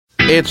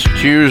It's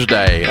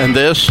Tuesday, and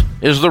this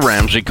is the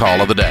Ramsey Call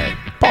of the Day,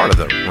 part of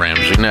the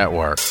Ramsey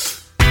Network.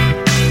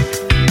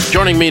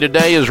 Joining me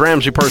today is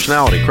Ramsey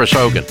personality Chris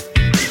Hogan.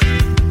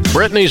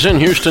 Brittany's in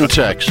Houston,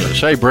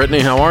 Texas. Hey, Brittany,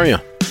 how are you?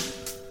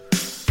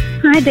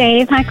 Hi,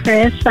 Dave. Hi,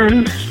 Chris.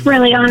 I'm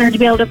really honored to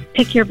be able to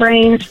pick your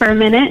brains for a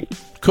minute.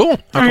 Cool.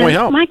 How can we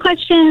help? My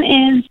question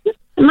is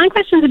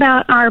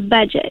about our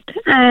budget.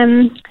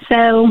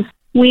 So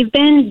we've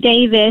been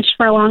Dave-ish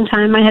for a long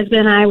time. My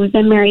husband and I, we've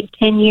been married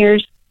 10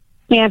 years.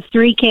 We have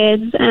 3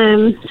 kids.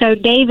 So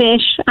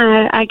Dave-ish,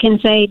 I can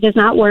say, does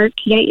not work.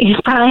 You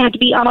probably have to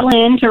be all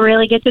in to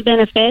really get the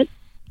benefits.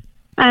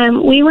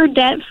 We were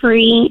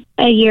debt-free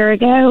a year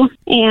ago,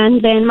 and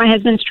then my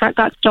husband's truck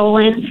got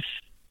stolen.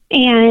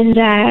 And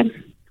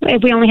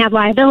we only have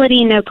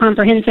liability, no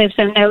comprehensive,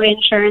 so no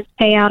insurance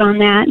payout on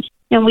that.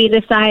 And we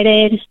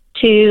decided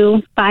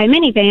to buy a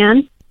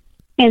minivan.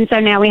 And so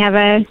now we have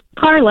a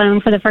car loan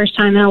for the first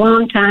time in a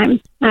long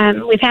time.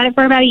 We've had it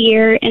for about a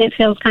year, and it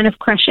feels kind of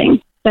crushing.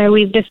 So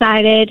we've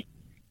decided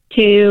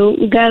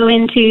to go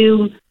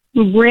into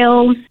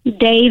real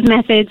Dave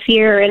methods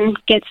here and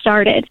get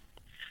started.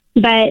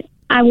 But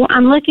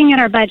I'm looking at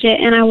our budget,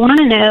 and I want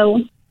to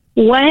know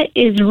what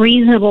is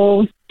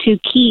reasonable to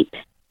keep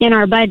in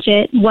our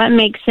budget, what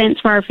makes sense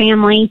for our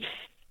family,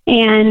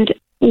 and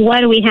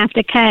what do we have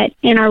to cut,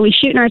 and are we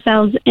shooting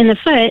ourselves in the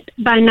foot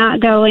by not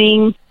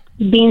going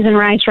beans and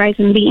rice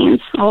and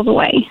beans all the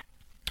way?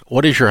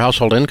 What is your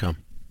household income?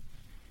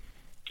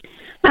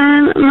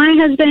 My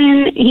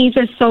husband, he's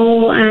a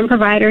sole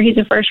provider. He's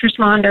a first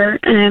responder,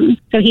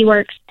 so he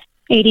works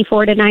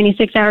 84 to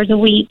 96 hours a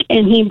week,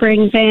 and he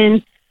brings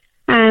in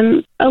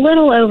a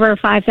little over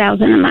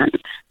 $5,000 a month.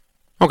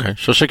 Okay,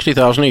 so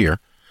 $60,000 a year.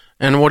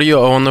 And what do you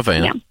owe on the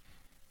van?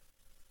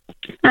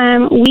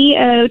 Yeah. We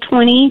owe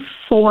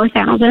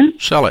 $24,000.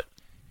 Sell it.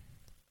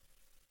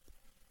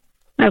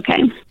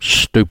 Okay.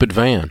 Stupid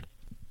van.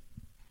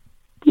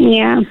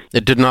 Yeah.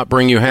 It did not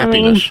bring you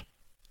happiness.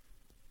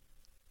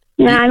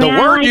 The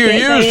word you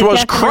used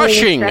was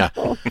crushing.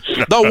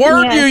 The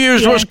word you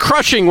used was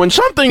crushing. When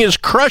something is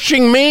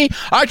crushing me,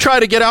 I try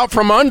to get out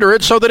from under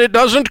it so that it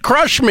doesn't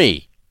crush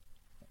me.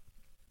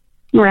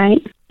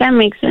 Right. That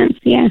makes sense,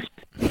 yes.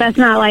 That's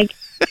not like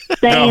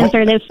the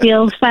answer that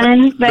feels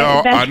fun,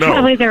 but that's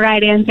probably the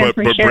right answer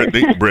for sure.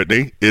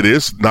 Brittany, it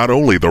is not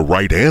only the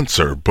right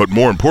answer, but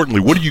more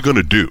importantly, what are you going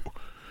to do?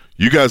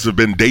 You guys have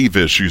been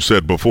Dave-ish, you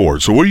said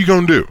before, so what are you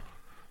going to do?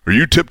 Are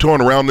you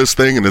tiptoeing around this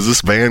thing, and is this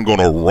van going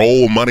to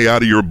roll money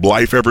out of your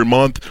life every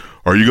month,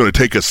 or are you going to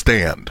take a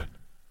stand?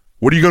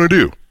 What are you going to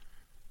do?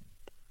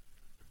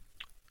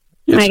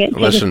 Take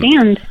a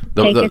stand.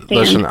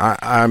 Listen,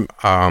 I'm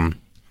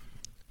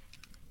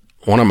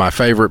one of my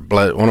favorite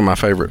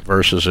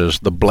verses is,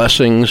 "The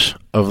blessings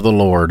of the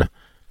Lord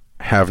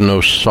have no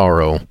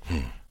sorrow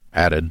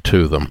added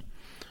to them."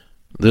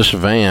 This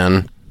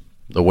van,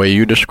 the way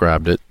you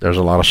described it, there's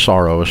a lot of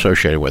sorrow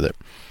associated with it.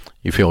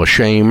 You feel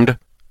ashamed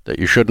that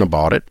you shouldn't have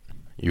bought it.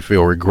 You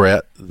feel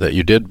regret that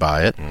you did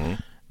buy it. Mm-hmm.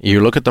 You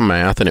look at the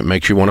math and it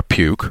makes you want to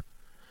puke.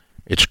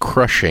 It's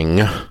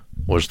crushing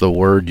was the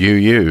word you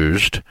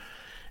used.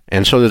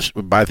 And so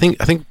I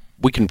think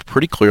we can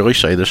pretty clearly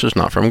say this is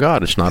not from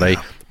God. It's not a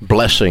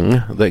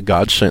blessing that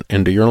God sent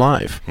into your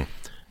life.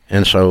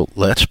 And so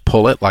let's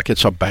pull it like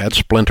it's a bad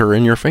splinter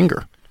in your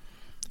finger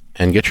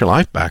and get your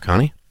life back,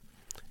 honey.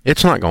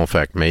 It's not going to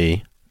affect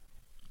me.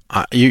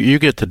 You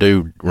get to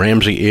do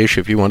Ramsey-ish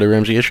if you want to do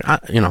Ramsey-ish.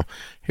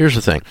 Here's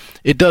the thing.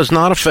 It does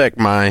not affect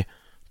my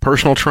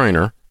personal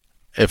trainer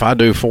if I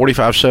do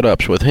 45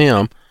 sit-ups with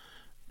him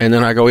and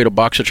then I go eat a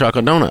box of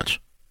chocolate donuts.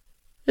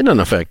 It doesn't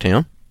affect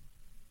him.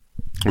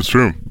 It's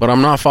true. But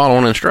I'm not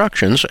following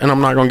instructions, and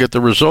I'm not going to get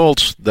the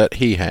results that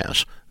he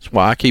has. That's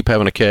why I keep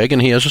having a keg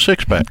and he has a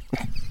six-pack.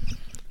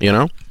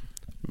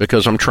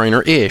 Because I'm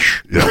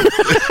trainer-ish. Yeah.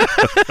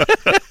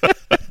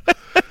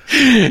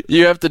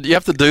 You have to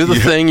do the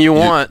thing you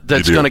want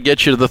that's going to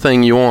get you to the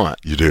thing you want.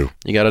 You do.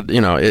 You got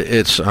to,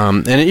 it's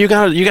and you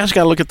guys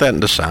got to look at that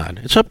and decide.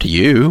 It's up to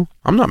you.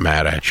 I'm not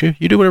mad at you.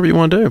 You do whatever you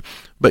want to do.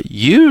 But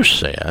you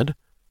said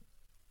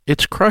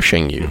it's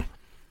crushing you.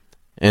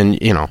 And,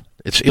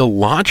 it's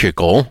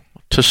illogical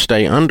to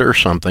stay under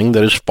something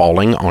that is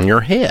falling on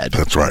your head.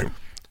 That's right.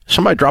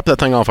 Somebody dropped that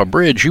thing off a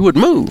bridge, you would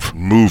move.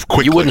 Move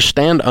quickly. You wouldn't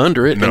stand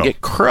under it and get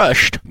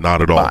crushed.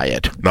 Not at all. By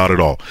it. Not at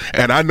all.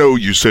 And I know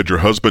you said your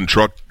husband's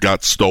truck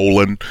got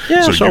stolen,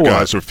 so you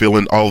guys are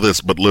feeling all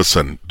this. But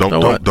listen,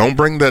 don't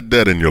bring that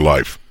debt in your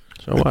life.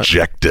 So what?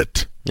 Eject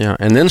it. Yeah,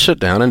 and then sit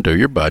down and do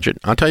your budget.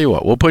 I'll tell you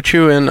what, we'll put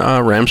you in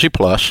Ramsey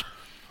Plus,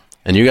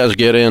 and you guys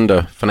get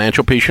into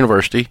Financial Peace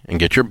University and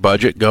get your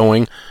budget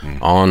going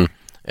on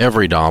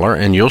every dollar,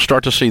 and you'll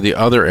start to see the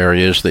other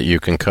areas that you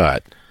can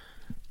cut.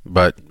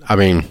 But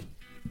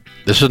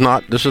this is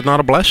not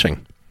a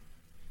blessing.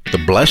 The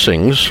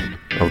blessings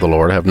of the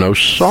Lord have no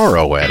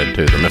sorrow added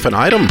to them. If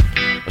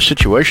a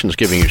situation is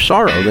giving you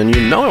sorrow, then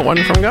you know it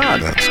wasn't from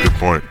God. That's a good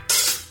point.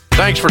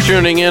 Thanks for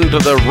tuning in to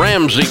the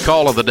Ramsey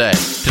Call of the Day.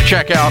 To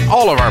check out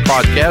all of our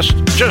podcasts,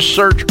 just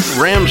search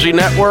Ramsey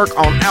Network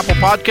on Apple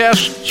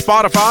Podcasts,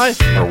 Spotify,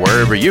 or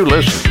wherever you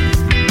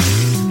listen.